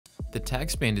The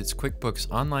TaxBandits QuickBooks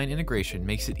online integration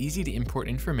makes it easy to import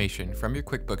information from your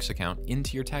QuickBooks account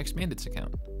into your TaxBandits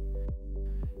account.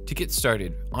 To get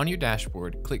started, on your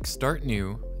dashboard, click Start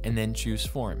New and then choose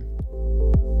Form.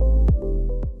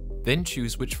 Then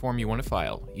choose which form you want to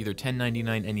file, either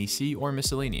 1099 NEC or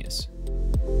miscellaneous.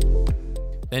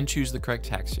 Then choose the correct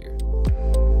tax year.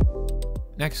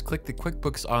 Next, click the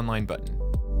QuickBooks Online button.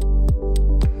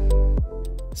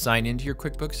 Sign into your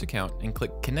QuickBooks account and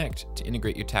click Connect to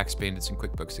integrate your TaxBandits and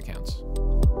QuickBooks accounts.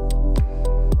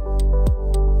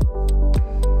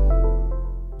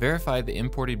 Verify the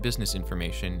imported business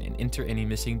information and enter any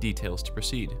missing details to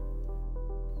proceed.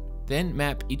 Then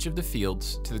map each of the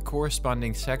fields to the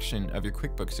corresponding section of your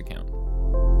QuickBooks account.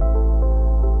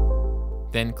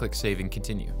 Then click Save and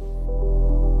Continue.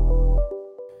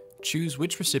 Choose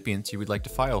which recipients you would like to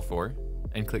file for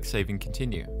and click Save and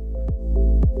Continue.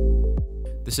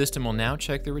 The system will now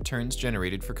check the returns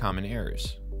generated for common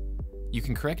errors. You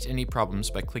can correct any problems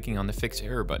by clicking on the Fix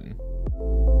Error button.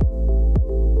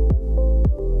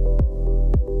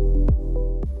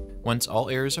 Once all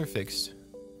errors are fixed,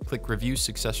 click Review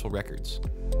Successful Records.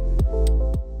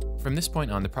 From this point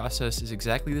on, the process is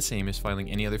exactly the same as filing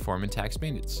any other form in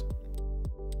TaxBandits.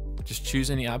 Just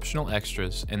choose any optional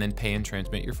extras and then pay and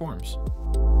transmit your forms.